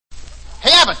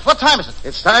Abbott, what time is it?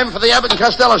 It's time for the Abbott and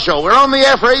Costello Show. We're on the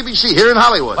air for ABC here in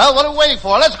Hollywood. Well, what are we waiting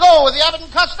for? Let's go with the Abbott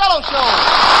and Costello Show.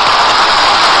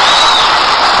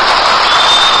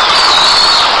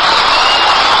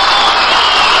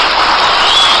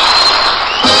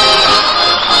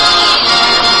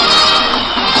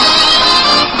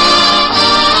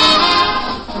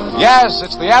 Yes,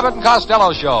 it's the Abbott and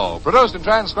Costello Show, produced and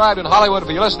transcribed in Hollywood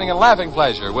for your listening and laughing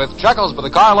pleasure, with chuckles by the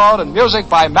carload and music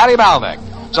by Matty Malnick.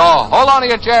 So hold on to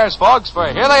your chairs, folks, for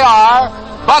here they are,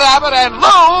 Bud Abbott and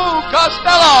Lou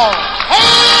Costello.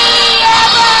 Hey,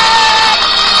 Abbott!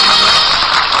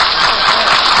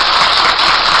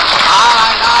 All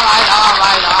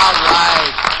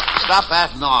right. Stop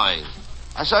that noise.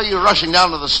 I saw you rushing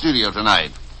down to the studio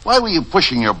tonight. Why were you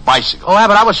pushing your bicycle? Oh,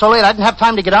 Abbott, I was so late I didn't have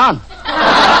time to get on.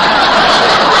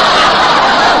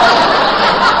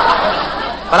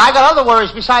 But I got other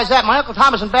worries besides that. My Uncle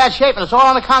Tom is in bad shape, and it's all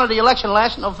on account of the election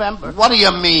last November. What do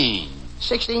you mean?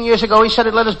 16 years ago, he said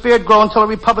he'd let his beard grow until the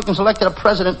Republicans elected a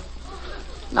president.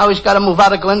 Now he's got to move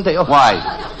out of Glendale. Why?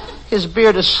 His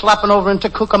beard is slapping over into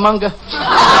Cucamonga.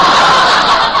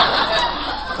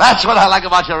 That's what I like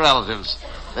about your relatives.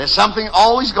 There's something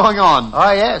always going on.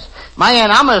 Oh, yes. My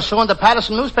Aunt Alma is suing the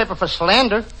Patterson newspaper for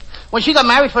slander. When she got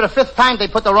married for the 5th time, they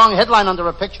put the wrong headline under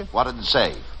her picture. What did it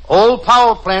say? Old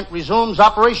power plant resumes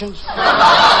operations. And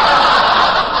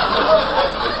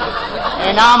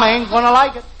Alma ain't gonna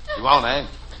like it. You won't, eh?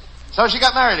 So she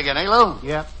got married again, eh, Lou?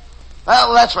 Yeah.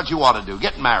 Well, that's what you want to do.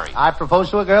 Get married. I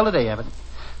proposed to a girl today, Abbott.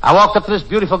 I walked up to this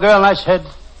beautiful girl and I said,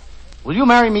 "Will you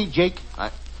marry me, Jake?" Huh?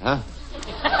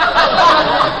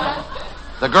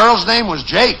 The girl's name was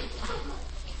Jake.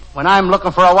 When I'm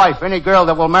looking for a wife, any girl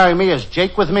that will marry me is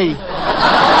Jake with me.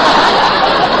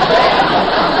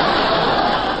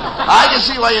 I can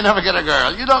see why you never get a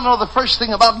girl. You don't know the first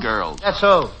thing about girls. That's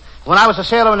so. When I was a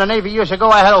sailor in the Navy years ago,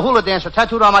 I had a hula dancer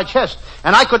tattooed on my chest,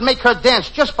 and I could make her dance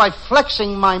just by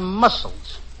flexing my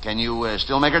muscles. Can you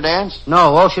still make her dance?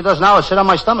 No, all she does now is sit on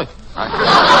my stomach.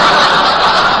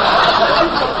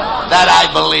 That I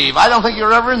believe. I don't think you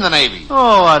were ever in the Navy.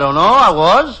 Oh, I don't know. I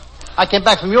was. I came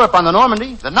back from Europe on the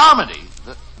Normandy. The Normandy?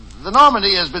 The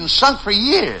Normandy has been sunk for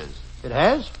years. It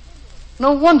has?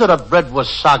 No wonder the bread was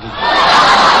soggy.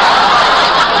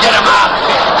 Get him out.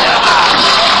 Get him out.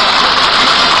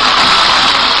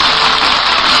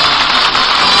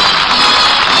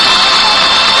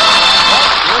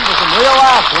 We're into some real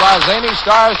laughs with our zany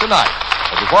stars tonight.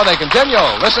 But before they continue,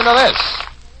 listen to this.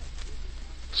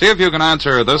 See if you can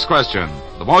answer this question.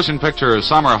 The motion picture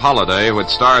Summer Holiday, which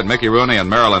starred Mickey Rooney and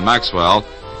Marilyn Maxwell,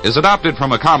 is adapted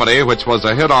from a comedy which was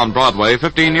a hit on Broadway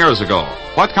 15 years ago.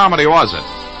 What comedy was it?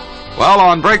 Well,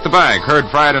 on Break the Bank, heard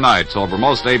Friday nights over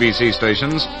most ABC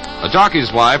stations, a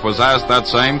jockey's wife was asked that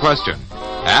same question.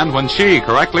 And when she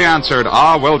correctly answered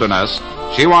Our Wilderness,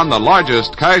 she won the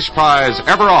largest cash prize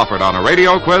ever offered on a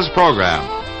radio quiz program,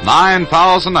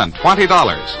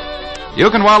 $9,020. You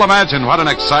can well imagine what an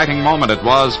exciting moment it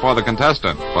was for the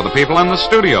contestant, for the people in the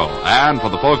studio, and for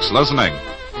the folks listening.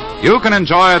 You can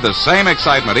enjoy the same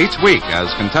excitement each week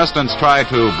as contestants try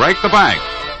to break the bank,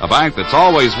 a bank that's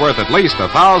always worth at least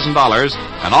 $1,000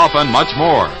 and often much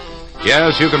more.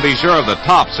 Yes, you can be sure of the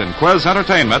tops in quiz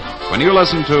entertainment when you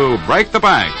listen to Break the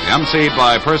Bank, emceed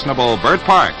by personable Bert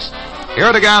Parks. Hear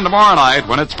it again tomorrow night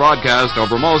when it's broadcast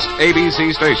over most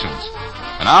ABC stations.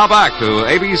 And now back to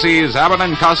ABC's Abbott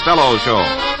and Costello Show.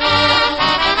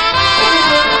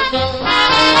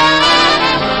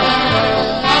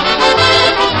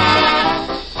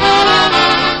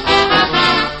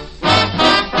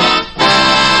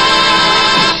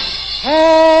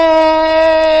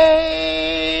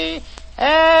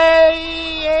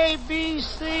 Hey,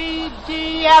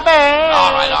 A-B-C-D, Abbott.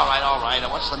 All right.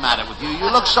 What's the matter with you? You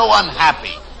look so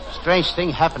unhappy. Strange thing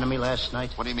happened to me last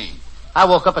night. What do you mean? I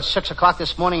woke up at 6 o'clock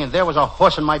this morning, and there was a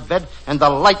horse in my bed, and the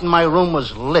light in my room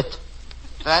was lit.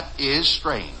 That is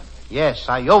strange. Yes,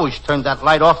 I always turn that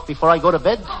light off before I go to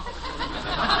bed.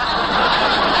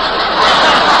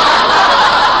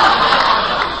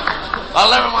 Well,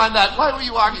 never mind that. Why were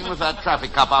you arguing with that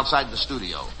traffic cop outside the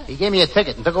studio? He gave me a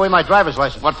ticket and took away my driver's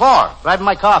license. What for? Driving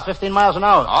my car 15 miles an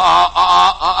hour.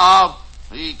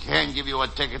 He can't give you a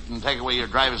ticket and take away your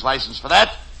driver's license for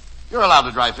that. You're allowed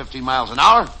to drive 15 miles an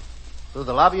hour. Through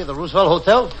the lobby of the Roosevelt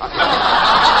Hotel?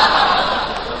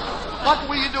 What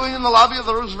were you doing in the lobby of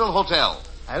the Roosevelt Hotel?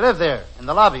 I live there, in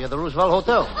the lobby of the Roosevelt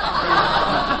Hotel. But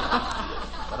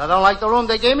I don't like the room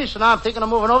they gave me, so now I'm thinking of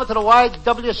moving over to the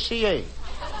YWCA.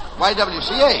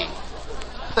 YWCA?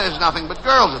 There's nothing but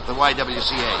girls at the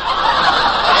YWCA.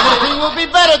 Anything will be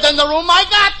better than the room I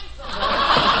got.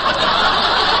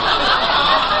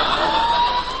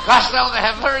 Costello, they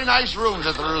have very nice rooms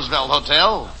at the Roosevelt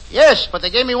Hotel. Yes, but they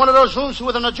gave me one of those rooms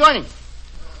with an adjoining.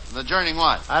 An adjoining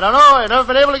what? I don't know. I've never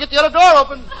been able to get the other door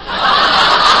open.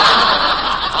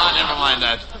 Oh, never mind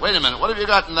that. Wait a minute. What have you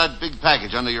got in that big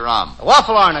package under your arm? A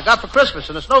waffle iron I got for Christmas,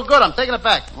 and it's no good. I'm taking it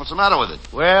back. What's the matter with it?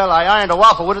 Well, I ironed a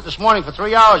waffle with it this morning for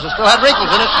 3 hours. It still had wrinkles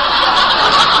in it.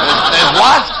 There's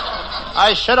what?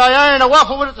 I said I ironed a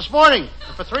waffle with it this morning.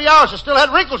 And for 3 hours, it still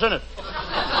had wrinkles in it.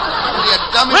 You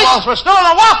dummy. Wrinkles were still in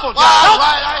a waffle, John. All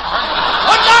right, I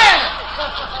heard. What's iron?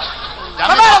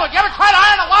 What's the matter with you? Ever try to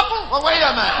iron a waffle? Well, wait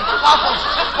a minute.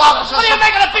 Waffles. What are you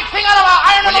making a big thing out of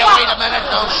ironing a waffle? Wait a minute.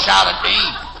 Don't shout at me.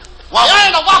 I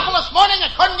ironed a waffle this morning and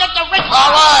couldn't get the wrinkles.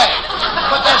 All right.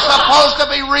 But there's supposed to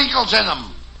be wrinkles in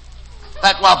them.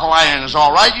 That waffle iron is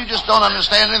all right. You just don't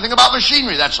understand anything about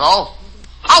machinery, that's all.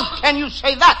 How can you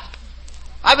say that?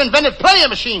 I've invented plenty of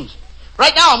machines.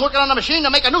 Right now, I'm working on a machine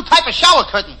to make a new type of shower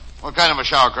curtain. What kind of a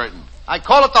shower curtain? I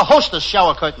call it the hostess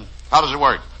shower curtain. How does it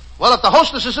work? Well, if the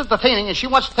hostess is entertaining and she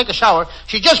wants to take a shower,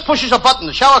 she just pushes a button.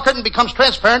 The shower curtain becomes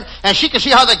transparent, and she can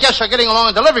see how the guests are getting along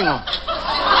in the living room. Don't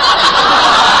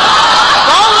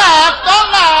laugh.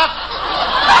 Don't laugh.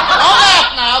 Don't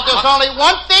laugh now. There's only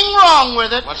one thing wrong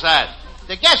with it. What's that?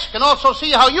 The guests can also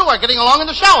see how you are getting along in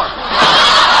the shower.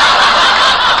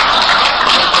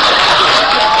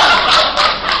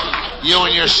 You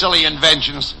and your silly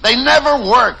inventions. They never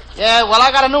work. Yeah, well,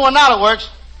 I got a new one now that works.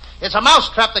 It's a mouse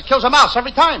trap that kills a mouse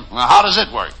every time. Well, how does it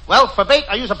work? Well, for bait,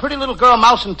 I use a pretty little girl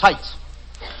mouse in tights.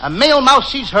 A male mouse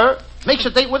sees her, makes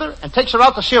a date with her, and takes her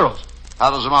out to Ciro's.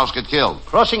 How does a mouse get killed?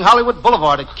 Crossing Hollywood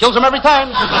Boulevard. It kills him every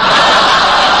time.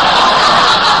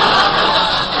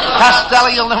 Costello,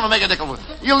 you'll never make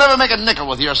a nickel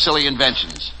with your silly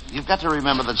inventions. You've got to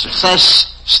remember that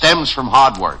success stems from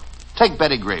hard work. Take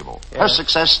Betty Grable. Yeah. Her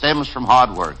success stems from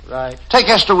hard work. Right. Take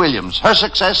Esther Williams. Her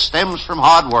success stems from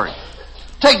hard work.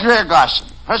 Take Greer Garson.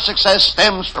 Her success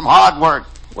stems from hard work.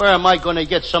 Where am I going to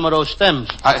get some of those stems?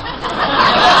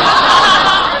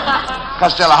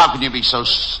 Costello, how can you be so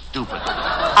stupid?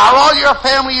 Are all your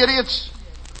family idiots?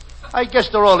 I guess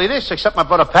they're all idiots, except my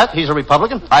brother Pat. He's a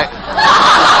Republican. Your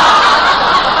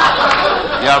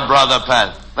brother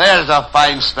Pat. There's a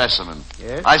fine specimen.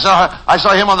 Yes? I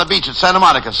saw him on the beach at Santa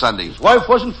Monica Sunday. His wife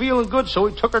wasn't feeling good, so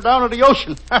he took her down to the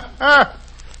ocean.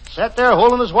 Sat there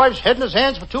holding his wife's head in his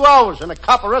hands for 2 hours, and a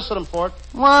cop arrested him for it.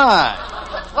 Why?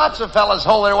 Lots of fellas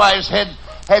hold their wives' heads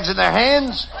in their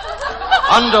hands.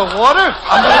 Underwater?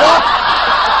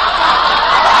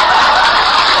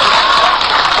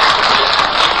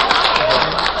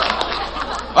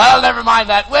 Well, never mind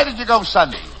that. Where did you go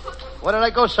Sunday? Where did I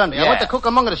go Sunday? Yeah. I went to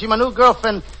Cucamonga to see my new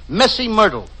girlfriend, Messy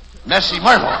Myrtle. Messy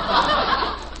Myrtle.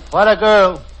 What a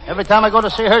girl. Every time I go to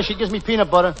see her, she gives me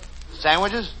peanut butter.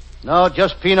 Sandwiches? No,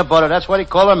 just peanut butter. That's why they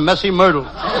call her Messy Myrtle.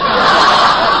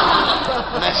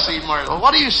 Messy Myrtle.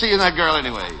 What do you see in that girl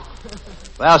anyway?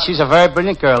 Well, she's a very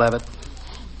brilliant girl, Abbott.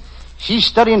 She's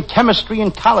studying chemistry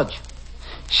in college.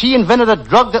 She invented a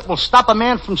drug that will stop a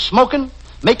man from smoking,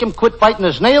 make him quit biting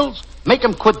his nails, make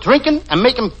him quit drinking, and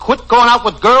make him quit going out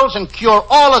with girls and cure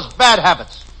all his bad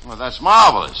habits. Well, that's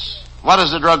marvelous. What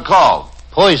is the drug called?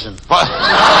 Poison.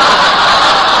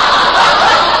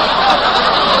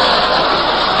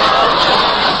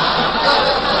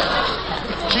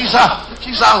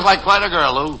 She sounds like quite a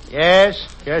girl, Lou. Yes,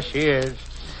 she is.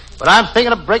 But I'm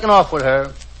thinking of breaking off with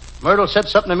her. Myrtle said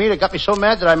something to me that got me so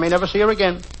mad that I may never see her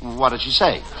again. What did she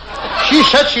say? She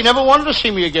said she never wanted to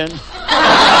see me again.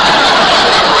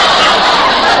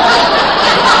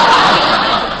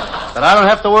 But I don't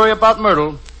have to worry about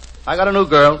Myrtle. I got a new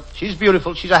girl. She's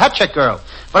beautiful. She's a hat check girl.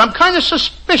 But I'm kind of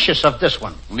suspicious of this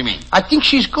one. What do you mean? I think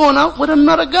she's going out with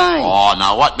another guy. Oh,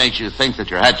 now what makes you think that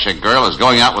your hat check girl is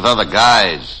going out with other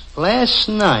guys? Last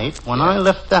night, when I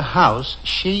left the house,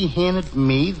 she handed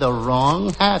me the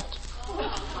wrong hat.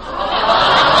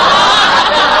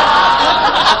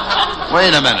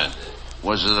 Wait a minute.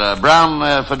 Was it a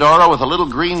brown fedora with a little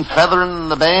green feather in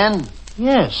the band?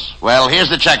 Yes. Well, here's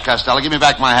the check, Costello. Give me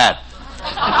back my hat.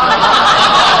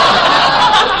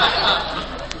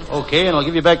 Okay, and I'll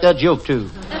give you back that joke, too.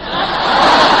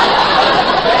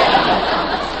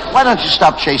 Why don't you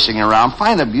stop chasing around?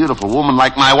 Find a beautiful woman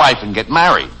like my wife and get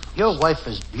married. Your wife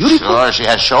is beautiful? Sure, she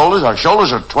has shoulders. Her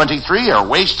shoulders are 23. Her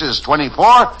waist is 24.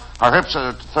 Her hips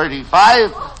are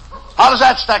 35. How does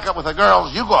that stack up with the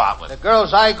girls you go out with? The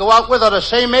girls I go out with are the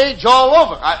same age all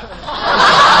over.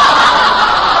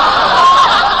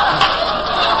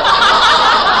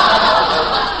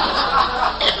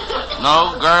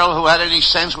 No girl who had any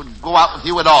sense would go out with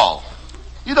you at all.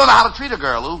 You don't know how to treat a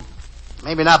girl, Lou.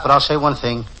 Maybe not, but I'll say one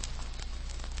thing.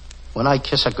 When I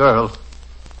kiss a girl,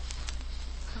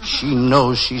 She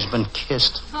knows she's been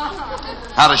kissed.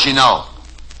 How does she know?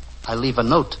 I leave a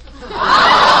note.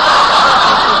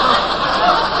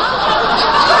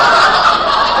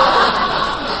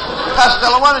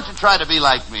 Costello, why don't you try to be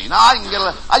like me? Now, I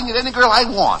can get any girl I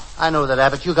want. I know that,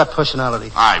 Abbott. You got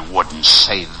personality. I wouldn't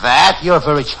say that. You're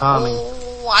very charming.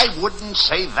 Oh, I wouldn't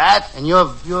say that. And you're...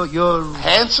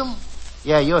 Handsome?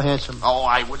 Yeah, you're handsome. Oh,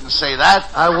 I wouldn't say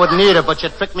that. I wouldn't either, but you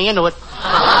tricked me into it.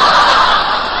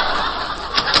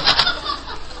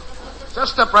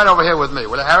 Just step right over here with me,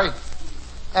 will you, Harry?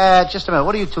 Just a minute.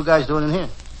 What are you two guys doing in here?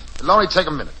 It'll only take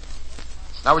a minute.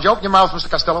 Now, would you open your mouth, Mr.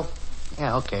 Costello?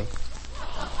 Yeah, okay.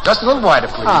 Just a little wider,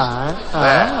 please. All right.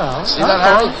 There. See that,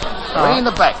 Harry? Way in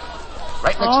the back.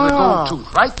 Right next to the gold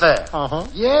tooth. Right there. Uh-huh.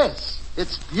 Yes.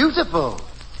 It's beautiful.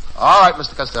 All right,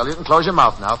 Mr. Costello. You can close your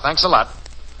mouth now. Thanks a lot.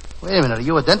 Wait a minute. Are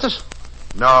you a dentist?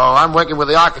 No, I'm working with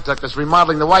the architect that's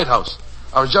remodeling the White House.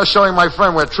 I was just showing my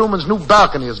friend where Truman's new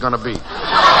balcony is going to be.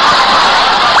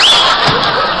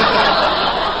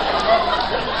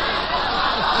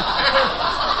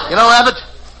 You know, Abbott,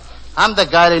 I'm the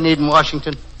guy they need in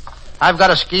Washington. I've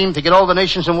got a scheme to get all the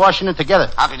nations in Washington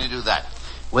together. How can you do that?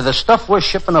 With the stuff we're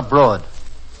shipping abroad.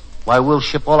 Why, we'll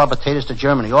ship all our potatoes to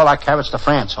Germany, all our carrots to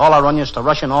France, all our onions to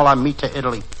Russia, and all our meat to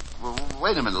Italy. Well,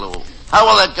 wait a minute, Lou. How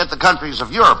will that get the countries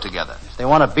of Europe together? If they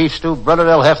want a beef stew, brother,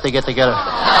 they'll have to get together. Well,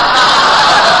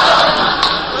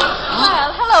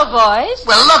 hello, boys.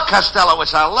 Well, look, Costello,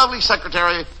 it's our lovely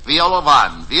secretary, Viola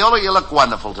Vaughn. Viola, you look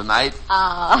wonderful tonight.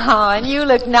 Oh, and you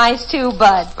look nice, too,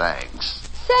 Bud. Thanks.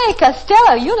 Say,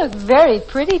 Costello, you look very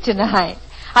pretty tonight.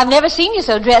 I've never seen you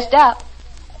so dressed up.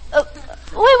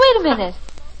 Wait a minute.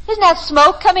 Isn't that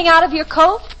smoke coming out of your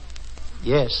coat?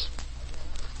 Yes.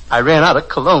 I ran out of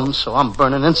cologne, so I'm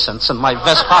burning incense in my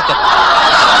vest pocket.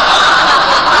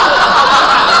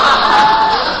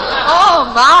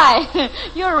 Oh, my.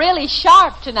 You're really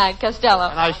sharp tonight, Costello.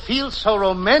 And I feel so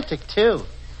romantic, too.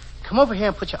 Come over here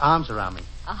and put your arms around me.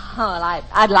 Oh, well,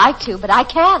 I'd like to, but I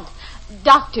can't.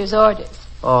 Doctor's orders.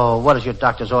 Oh, what has your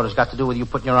doctor's orders got to do with you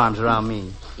putting your arms around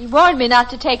me? He warned me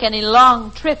not to take any long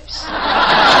trips.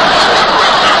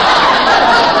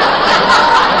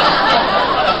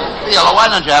 Viola, why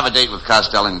don't you have a date with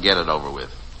Costello and get it over with?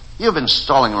 You've been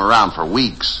stalling him around for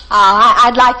weeks. Oh,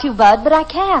 I'd like to, Bud, but I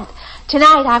can't.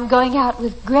 Tonight I'm going out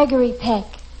with Gregory Peck.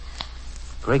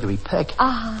 Gregory Peck?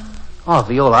 Ah. Oh,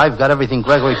 Viola, I've got everything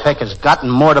Gregory Peck has got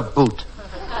and more to boot.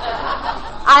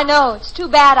 I know. It's too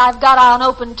bad I've got on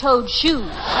open-toed shoes.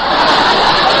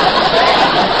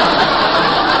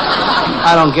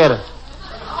 I don't get it.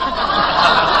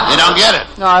 You don't get it?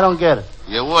 No, I don't get it.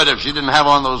 You would if she didn't have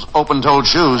on those open-toed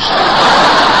shoes.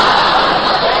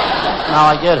 Now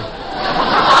I get it.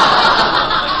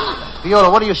 Viola,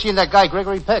 what do you see in that guy,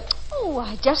 Gregory Peck? Oh,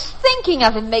 just thinking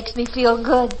of him makes me feel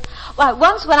good. Why,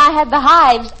 once when I had the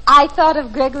hives, I thought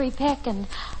of Gregory Peck, and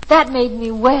that made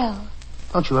me well.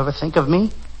 Don't you ever think of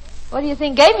me? What do you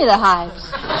think gave me the hives?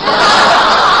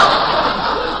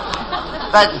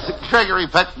 That Gregory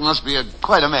Peck must be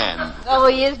quite a man. Oh,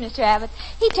 he is, Mr. Abbott.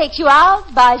 He takes you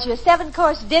out, buys you a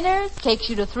 7-course dinner, takes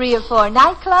you to 3 or 4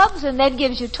 nightclubs, and then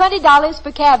gives you $20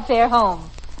 for cab fare home.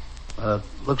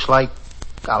 Looks like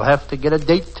I'll have to get a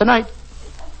date tonight.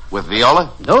 With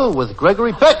Viola? No, with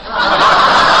Gregory Peck.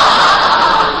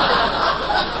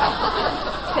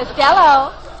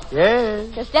 Costello.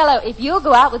 Yes. Costello, if you'll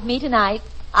go out with me tonight,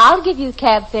 I'll give you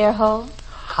cab fare home.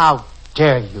 How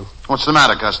dare you? What's the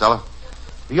matter, Costello?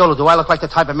 Viola, do I look like the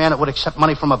type of man that would accept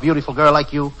money from a beautiful girl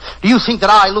like you? Do you think that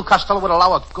I, Lou Costello, would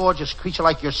allow a gorgeous creature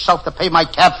like yourself to pay my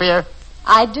cab fare?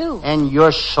 I do. And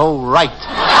you're so right.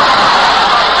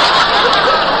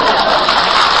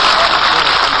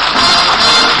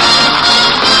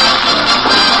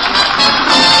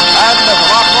 And there's a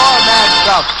lot more mad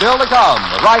stuff still to come.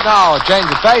 But right now, a change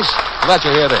of pace. Let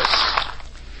you hear this.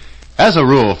 As a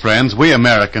rule, friends, we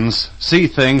Americans see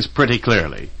things pretty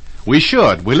clearly. We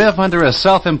should. We live under a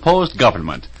self-imposed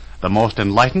government, the most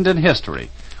enlightened in history.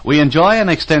 We enjoy an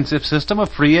extensive system of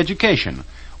free education.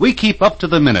 We keep up to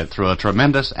the minute through a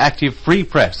tremendous, active, free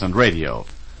press and radio.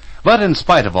 But in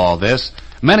spite of all this,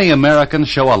 many Americans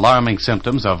show alarming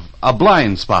symptoms of a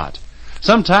blind spot.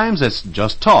 Sometimes it's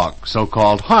just talk,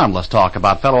 so-called harmless talk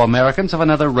about fellow Americans of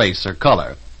another race or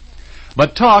color.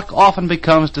 But talk often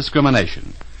becomes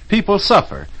discrimination. People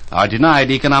suffer, are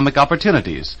denied economic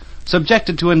opportunities,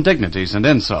 subjected to indignities and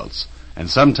insults, and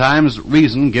sometimes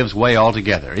reason gives way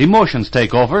altogether. Emotions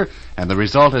take over, and the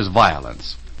result is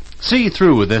violence. See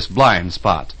through this blind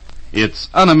spot. It's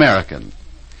un-American.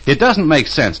 It doesn't make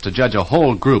sense to judge a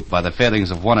whole group by the failings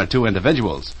of 1 or 2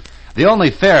 individuals. The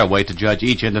only fair way to judge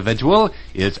each individual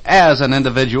is as an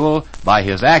individual by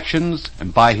his actions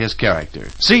and by his character.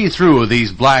 See through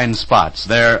these blind spots.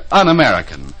 They're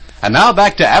un-American. And now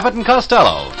back to Abbott and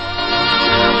Costello.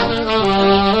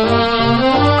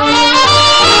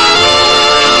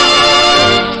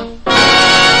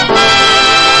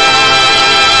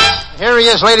 Here he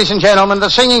is, ladies and gentlemen, the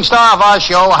singing star of our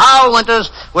show, Hal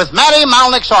Winters, with Matty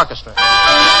Malnick's orchestra.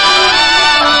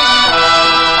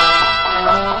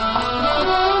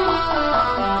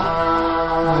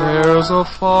 There's a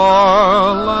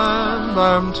far land,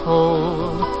 I'm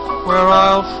told, where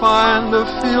I'll find a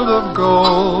field of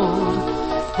gold.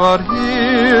 But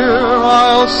here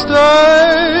I'll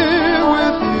stay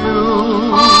with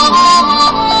you.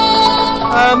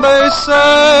 And they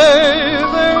say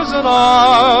there's an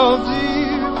isle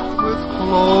deep with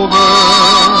clover,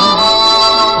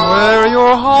 where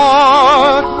your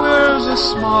heart wears a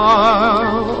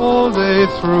smile all day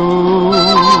through.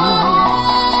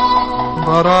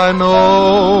 But I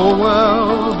know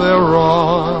well they're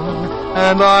wrong,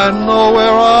 and I know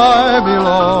where I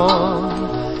belong.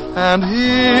 And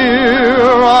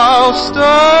here I'll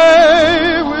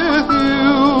stay with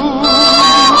you.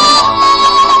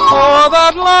 For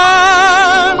that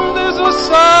land is a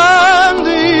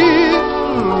sandy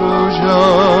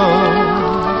illusion.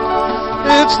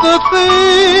 It's the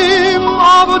theme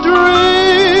of a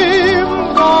dream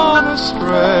gone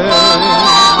astray.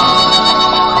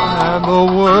 And the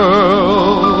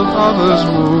world others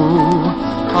woo,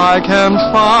 I can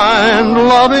find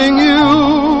loving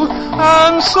you.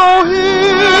 And so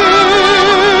here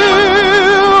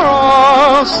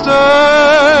I'll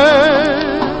stay.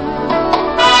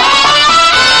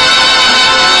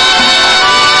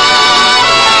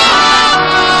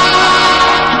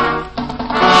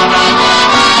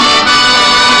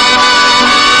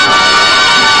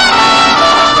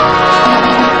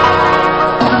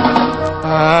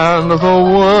 And the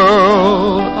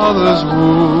world others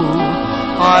woo,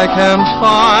 I can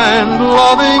find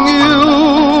loving you.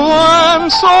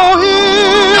 And so here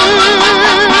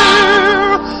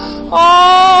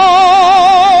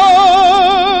I'll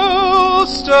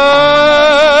stay.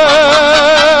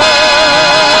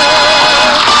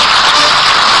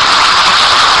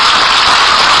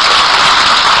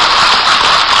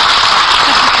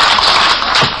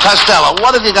 Costello,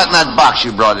 what have you got in that box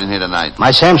you brought in here tonight?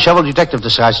 My Sam Shovel detective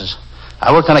disguises.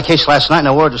 I worked on a case last night and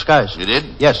I wore a disguise. You did?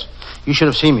 Yes. You should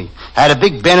have seen me. I had a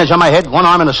big bandage on my head, one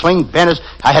arm in a sling, bandage.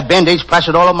 I had band-aids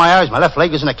plastered all over my eyes. My left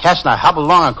leg is in a cast, and I hobbled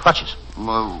along on crutches.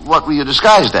 Well, what were you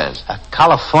disguised as? A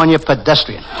California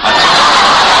pedestrian.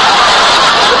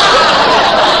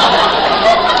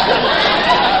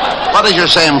 What is your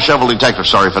Sam Shovel detective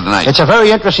story for tonight? It's a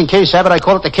very interesting case, Abbott. I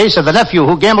call it the case of the nephew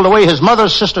who gambled away his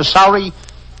mother's sister's salary,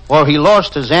 or he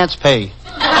lost his aunt's pay.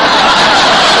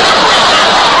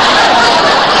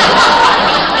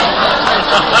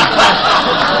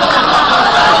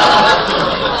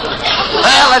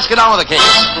 Well, let's get on with the case.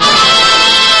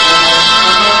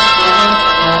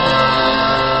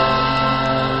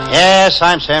 Yes,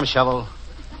 I'm Sam Shovel.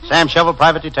 Sam Shovel,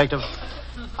 private detective.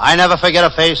 I never forget a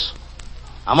face.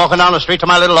 I'm walking down the street to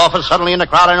my little office. Suddenly in the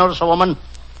crowd I notice a woman.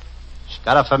 She's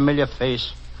got a familiar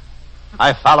face.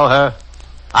 I follow her.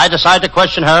 I decide to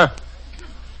question her.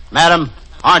 Madam,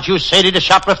 aren't you Sadie the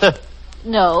shoplifter?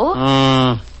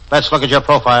 No. Let's look at your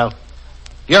profile.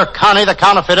 You're Connie the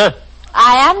counterfeiter.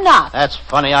 I am not. That's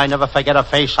funny. I never forget a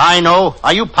face. I know.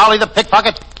 Are you Polly the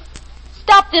pickpocket?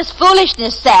 Stop this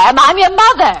foolishness, Sam. I'm your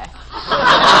mother.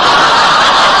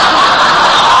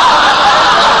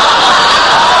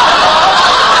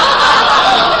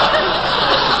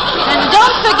 And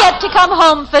don't forget to come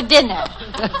home for dinner.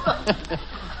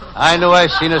 I knew I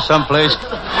seen her someplace.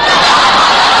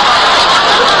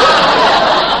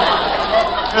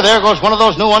 There goes one of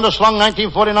those new underslung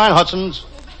 1949 Hudsons.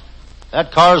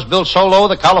 That car's built so low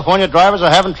the California drivers are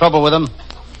having trouble with them.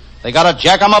 They gotta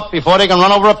jack them up before they can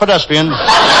run over a pedestrian.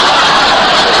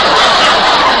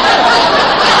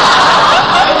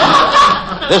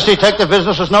 This detective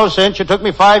business is no cinch. It took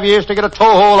me 5 years to get a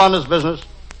toe hole on this business.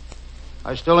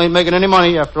 I still ain't making any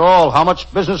money. After all, how much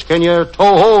business can you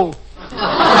toe hole?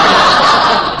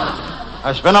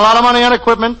 I spent a lot of money on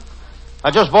equipment. I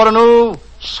just bought a new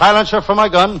silencer for my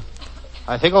gun.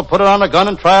 I think I'll put it on the gun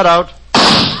and try it out.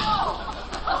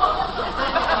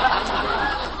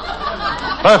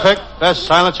 Perfect. Best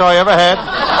silencer I ever had.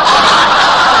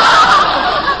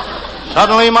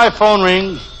 Suddenly my phone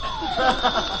rings.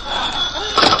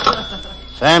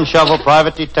 Sam Shovel,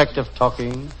 private detective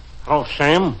talking. Hello,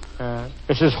 Sam.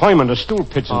 This is Hyman, the stool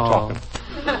pigeon, talking.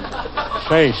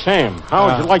 Say, Sam, how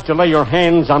would you like to lay your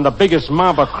hands on the biggest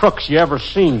mob of crooks you ever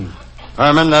seen?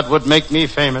 Herman, that would make me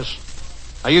famous.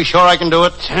 Are you sure I can do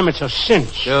it? Sam, it's a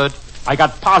cinch. Good. I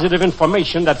got positive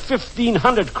information that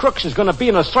 1,500 crooks is going to be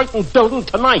in a certain building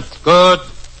tonight. Good.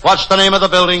 What's the name of the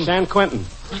building? San Quentin.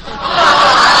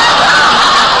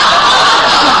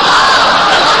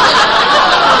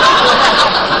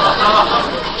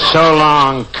 So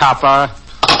long, copper.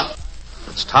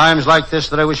 It's times like this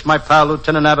that I wish my pal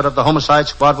Lieutenant Abbott of the Homicide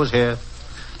Squad was here.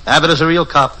 Abbott is a real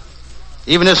cop.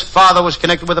 Even his father was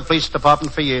connected with the police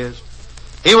department for years.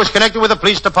 He was connected with the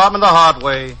police department the hard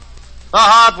way. The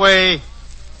hard way.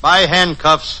 By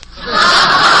handcuffs.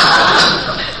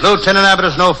 Lieutenant Abbott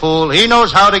is no fool. He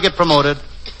knows how to get promoted.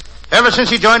 Ever since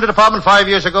he joined the department 5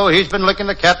 years ago, he's been licking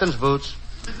the captain's boots.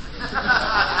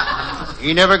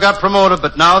 He never got promoted,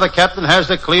 but now the captain has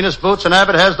the cleanest boots and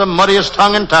Abbott has the muddiest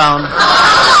tongue in town.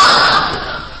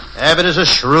 Abbott is a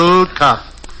shrewd cop.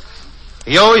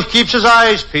 He always keeps his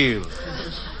eyes peeled.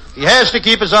 He has to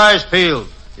keep his eyes peeled.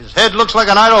 His head looks like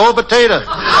an Idaho potato.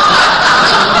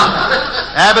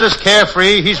 Abbott is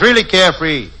carefree. He's really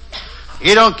carefree.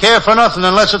 He don't care for nothing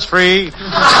unless it's free.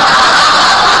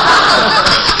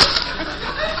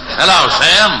 Hello,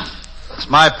 Sam. It's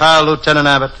my pal, Lieutenant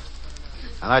Abbott.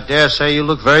 And I dare say you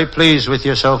look very pleased with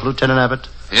yourself, Lieutenant Abbott.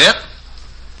 Yep.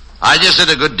 I just did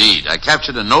a good deed. I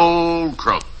captured an old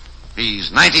crook.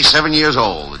 He's 97 years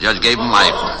old. The judge gave him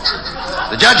life.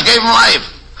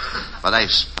 But I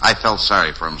felt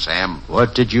sorry for him, Sam.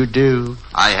 What did you do?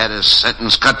 I had his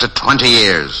sentence cut to 20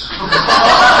 years.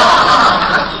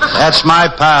 That's my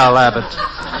pal, Abbott.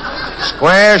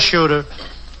 Square shooter.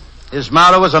 His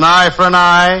motto was an eye for an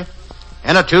eye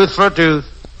and a tooth for a tooth.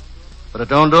 But it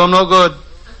don't do him no good.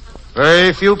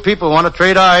 Very few people want to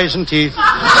trade eyes and teeth. Sam,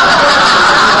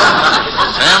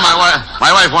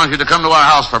 my wife wants you to come to our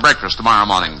house for breakfast tomorrow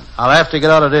morning. I'll have to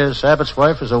get out of this. Abbott's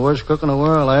wife is the worst cook in the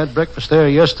world. I had breakfast there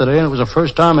yesterday, and it was the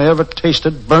first time I ever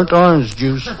tasted burnt orange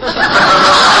juice. Sam,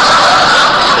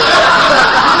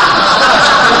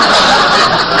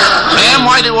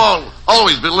 why do you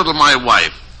always belittle my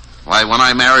wife? Why, when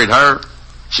I married her,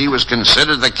 she was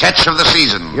considered the catch of the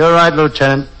season. You're right,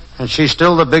 Lieutenant. And she's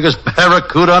still the biggest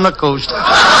barracuda on the coast. Never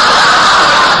mind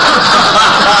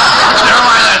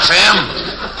that, Sam.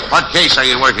 What case are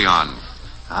you working on?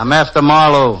 I'm after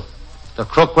Marlowe, the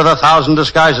crook with 1,000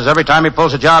 disguises. Every time he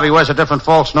pulls a job, he wears a different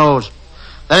false nose.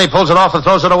 Then he pulls it off and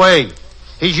throws it away.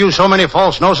 He's used so many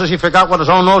false noses, he forgot what his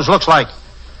own nose looks like.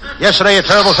 Yesterday, a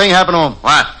terrible thing happened to him.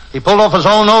 What? He pulled off his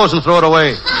own nose and threw it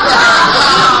away.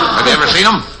 Have you ever seen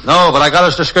him? No, but I got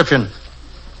his description.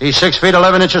 He's 6 feet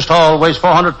 11 inches tall, weighs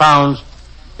 400 pounds.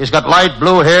 He's got light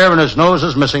blue hair and his nose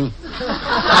is missing. But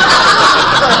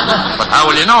how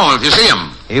will you know if you see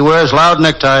him? He wears loud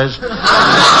neckties.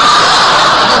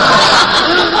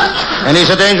 And he's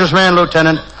a dangerous man,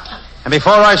 Lieutenant. And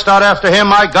before I start after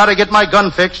him, I gotta get my gun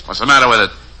fixed. What's the matter with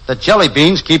it? The jelly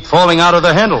beans keep falling out of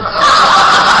the handle. Sam,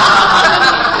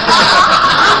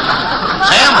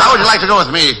 how would you like to go with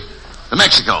me to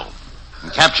Mexico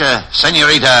and capture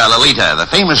Senorita Lolita, the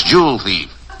famous jewel thief?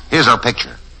 Here's her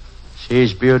picture.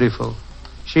 She's beautiful.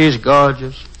 She's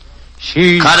gorgeous.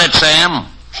 She's... Cut it, Sam.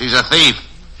 She's a thief.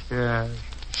 Yeah.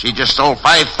 She just stole a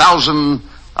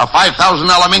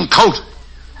 $5,000 mink coat.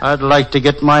 I'd like to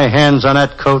get my hands on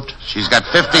that coat. She's got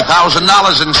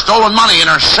 $50,000 in stolen money in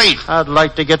her safe. I'd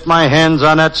like to get my hands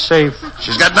on that safe.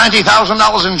 She's got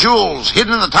 $90,000 in jewels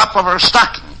hidden in the top of her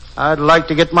stocking. I'd like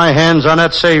to get my hands on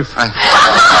that safe.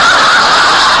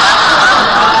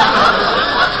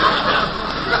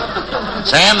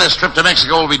 Sam, this trip to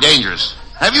Mexico will be dangerous.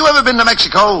 Have you ever been to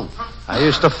Mexico? I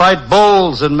used to fight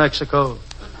bulls in Mexico.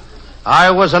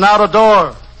 I was an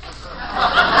out-of-door.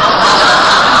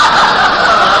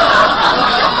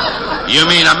 You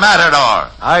mean a matador?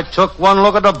 I took one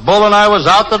look at the bull and I was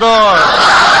out the door.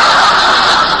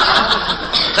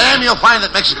 Sam, you'll find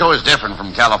that Mexico is different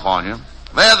from California.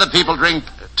 There the people drink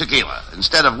tequila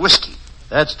instead of whiskey.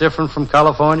 That's different from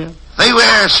California. They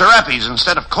wear serapes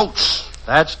instead of coats.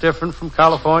 That's different from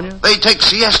California. They take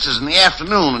siestas in the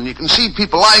afternoon, and you can see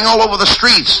people lying all over the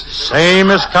streets. Same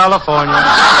as California.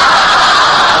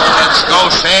 Let's go,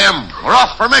 Sam. We're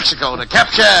off for Mexico to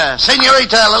capture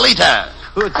Senorita Lolita.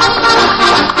 Good.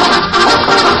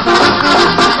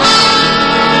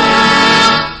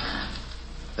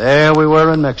 There we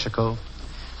were in Mexico.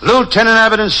 Lieutenant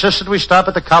Abbott insisted we stop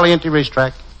at the Caliente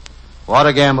racetrack. What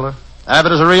a gambler.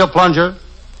 Abbott is a real plunger.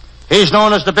 He's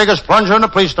known as the biggest plunger in the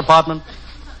police department.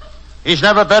 He's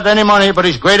never bet any money, but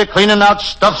he's great at cleaning out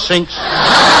stuffed sinks.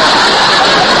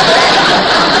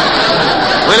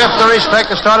 We left the racetrack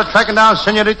and started tracking down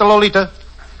Senorita Lolita.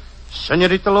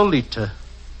 Senorita Lolita.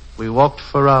 We walked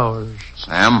for hours.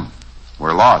 Sam,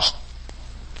 we're lost.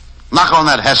 Knock on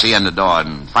that hacienda door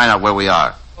and find out where we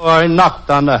are. I knocked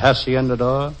on the hacienda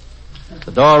door.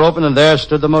 The door opened, and there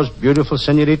stood the most beautiful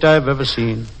senorita I've ever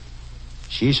seen.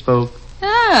 She spoke.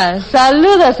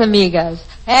 Saludos, amigas.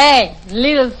 Hey,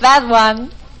 little fat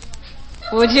one.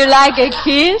 Would you like a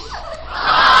kiss?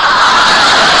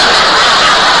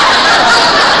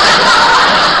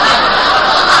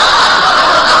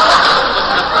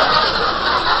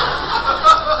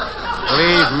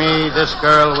 Believe me, this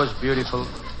girl was beautiful.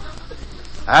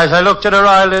 As I looked at her,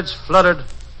 eyelids fluttered,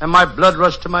 and my blood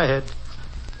rushed to my head.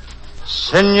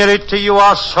 Senorita, you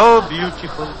are so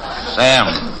beautiful.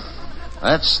 Sam,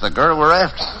 that's the girl we're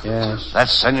after. Yes.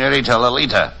 That's Senorita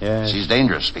Lolita. Yes. She's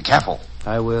dangerous. Be careful.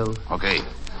 I will. Okay.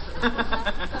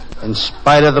 In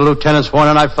spite of the lieutenant's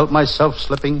warning, I felt myself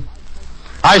slipping.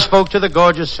 I spoke to the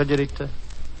gorgeous Senorita.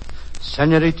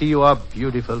 Senorita, you are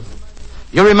beautiful.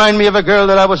 You remind me of a girl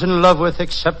that I was in love with,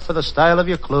 except for the style of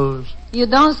your clothes. You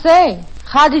don't say.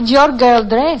 How did your girl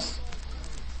dress?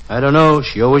 I don't know.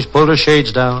 She always pulled her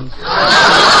shades down.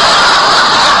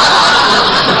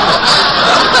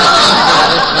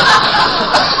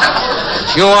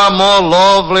 You are more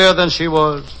lovelier than she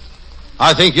was.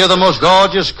 I think you're the most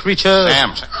gorgeous creature.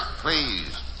 Sam, please.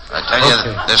 I tell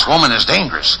you, this woman is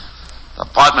dangerous. The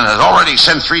department has already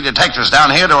sent 3 detectives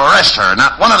down here to arrest her.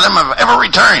 Not one of them have ever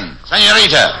returned.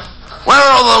 Senorita, where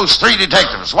are all those 3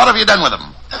 detectives? What have you done with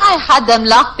them? I had them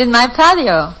locked in my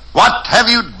patio. What have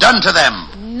you done to them?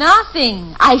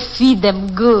 Nothing. I feed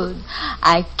them good.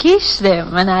 I kiss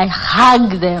them and I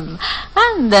hug them.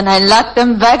 And then I lock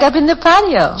them back up in the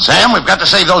patio. Sam, we've got to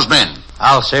save those men.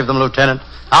 I'll save them, Lieutenant.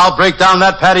 I'll break down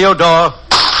that patio door.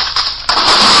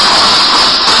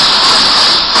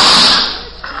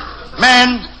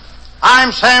 Men,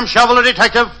 I'm Sam Shovel, the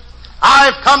detective.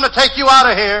 I've come to take you out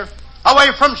of here,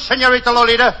 away from Senorita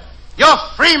Lolita. You're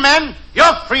free, men.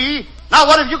 You're free. Now,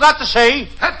 what have you got to say?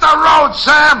 Hit the road,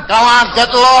 Sam. Go on,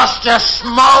 get lost, you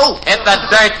smo. Hit the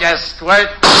dirt, you squirt.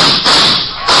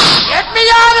 Get me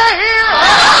out of here!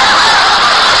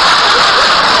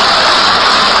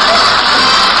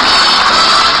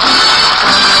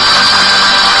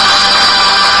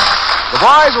 The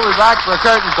boys will be back for a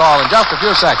curtain call in just a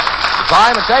few seconds. The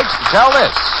time it takes to tell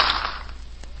this.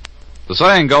 The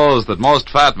saying goes that most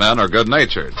fat men are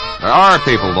good-natured. There are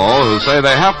people, though, who say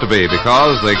they have to be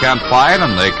because they can't fight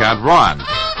and they can't run.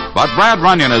 But Brad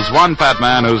Runyon is one fat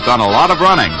man who's done a lot of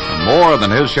running and more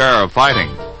than his share of fighting.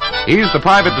 He's the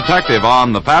private detective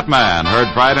on The Fat Man,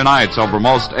 heard Friday nights over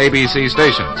most ABC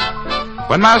stations.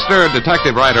 When Master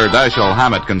Detective writer Dashiell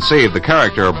Hammett conceived the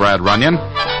character of Brad Runyon,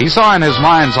 he saw in his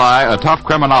mind's eye a tough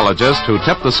criminologist who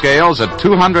tipped the scales at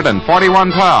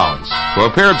 241 pounds, who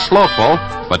appeared slothful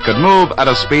but could move at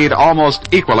a speed almost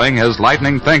equaling his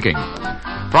lightning thinking.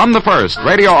 From the first,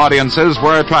 radio audiences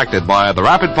were attracted by the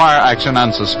rapid-fire action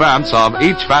and suspense of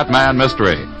each Fat Man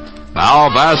mystery. Now,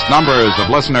 vast numbers of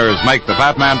listeners make the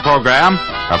Fat Man program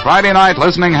a Friday night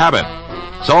listening habit.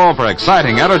 So, for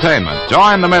exciting entertainment,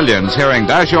 join the millions hearing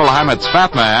Dashiell Hammett's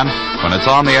Fat Man when it's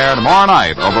on the air tomorrow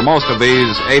night over most of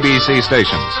these ABC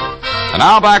stations. And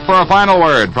now back for a final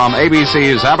word from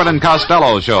ABC's Abbott and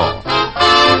Costello Show.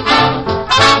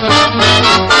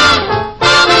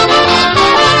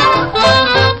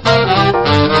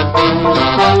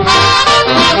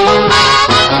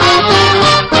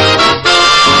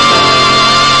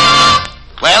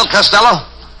 Well, Costello,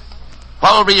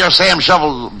 what will be your Sam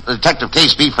Shovel detective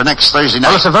case be for next Thursday night?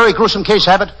 Well, it's a very gruesome case,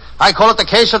 Abbott. I call it the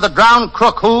case of the drowned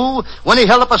crook who, when he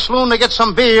held up a saloon to get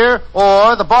some beer,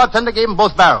 or the bartender gave him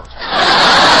both barrels.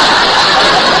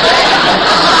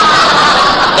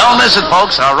 Don't miss it,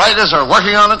 folks. Our writers are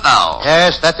working on it now.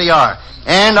 Yes, that they are.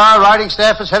 And our writing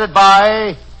staff is headed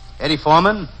by Eddie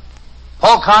Foreman,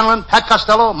 Paul Conlon, Pat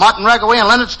Costello, Martin Raggaway, and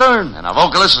Leonard Stern. And our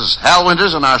vocalist is Hal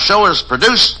Winters, and our show is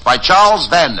produced by Charles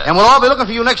Vander. And we'll all be looking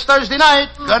for you next Thursday night.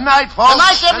 Good night, folks. Good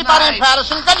night, everybody in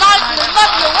Patterson. Good night, and we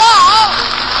love you all.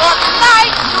 Good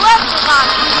night to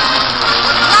everybody.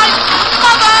 Good night,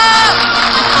 Mother.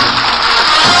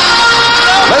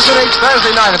 Listen each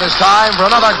Thursday night at this time for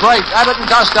another great Abbott and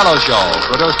Costello Show,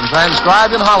 produced and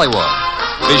transcribed in Hollywood.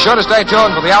 Be sure to stay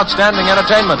tuned for the outstanding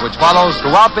entertainment which follows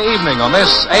throughout the evening on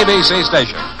this ABC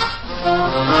station.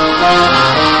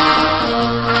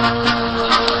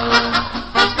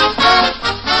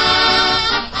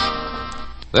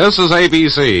 This is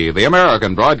ABC, the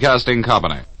American Broadcasting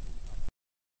Company.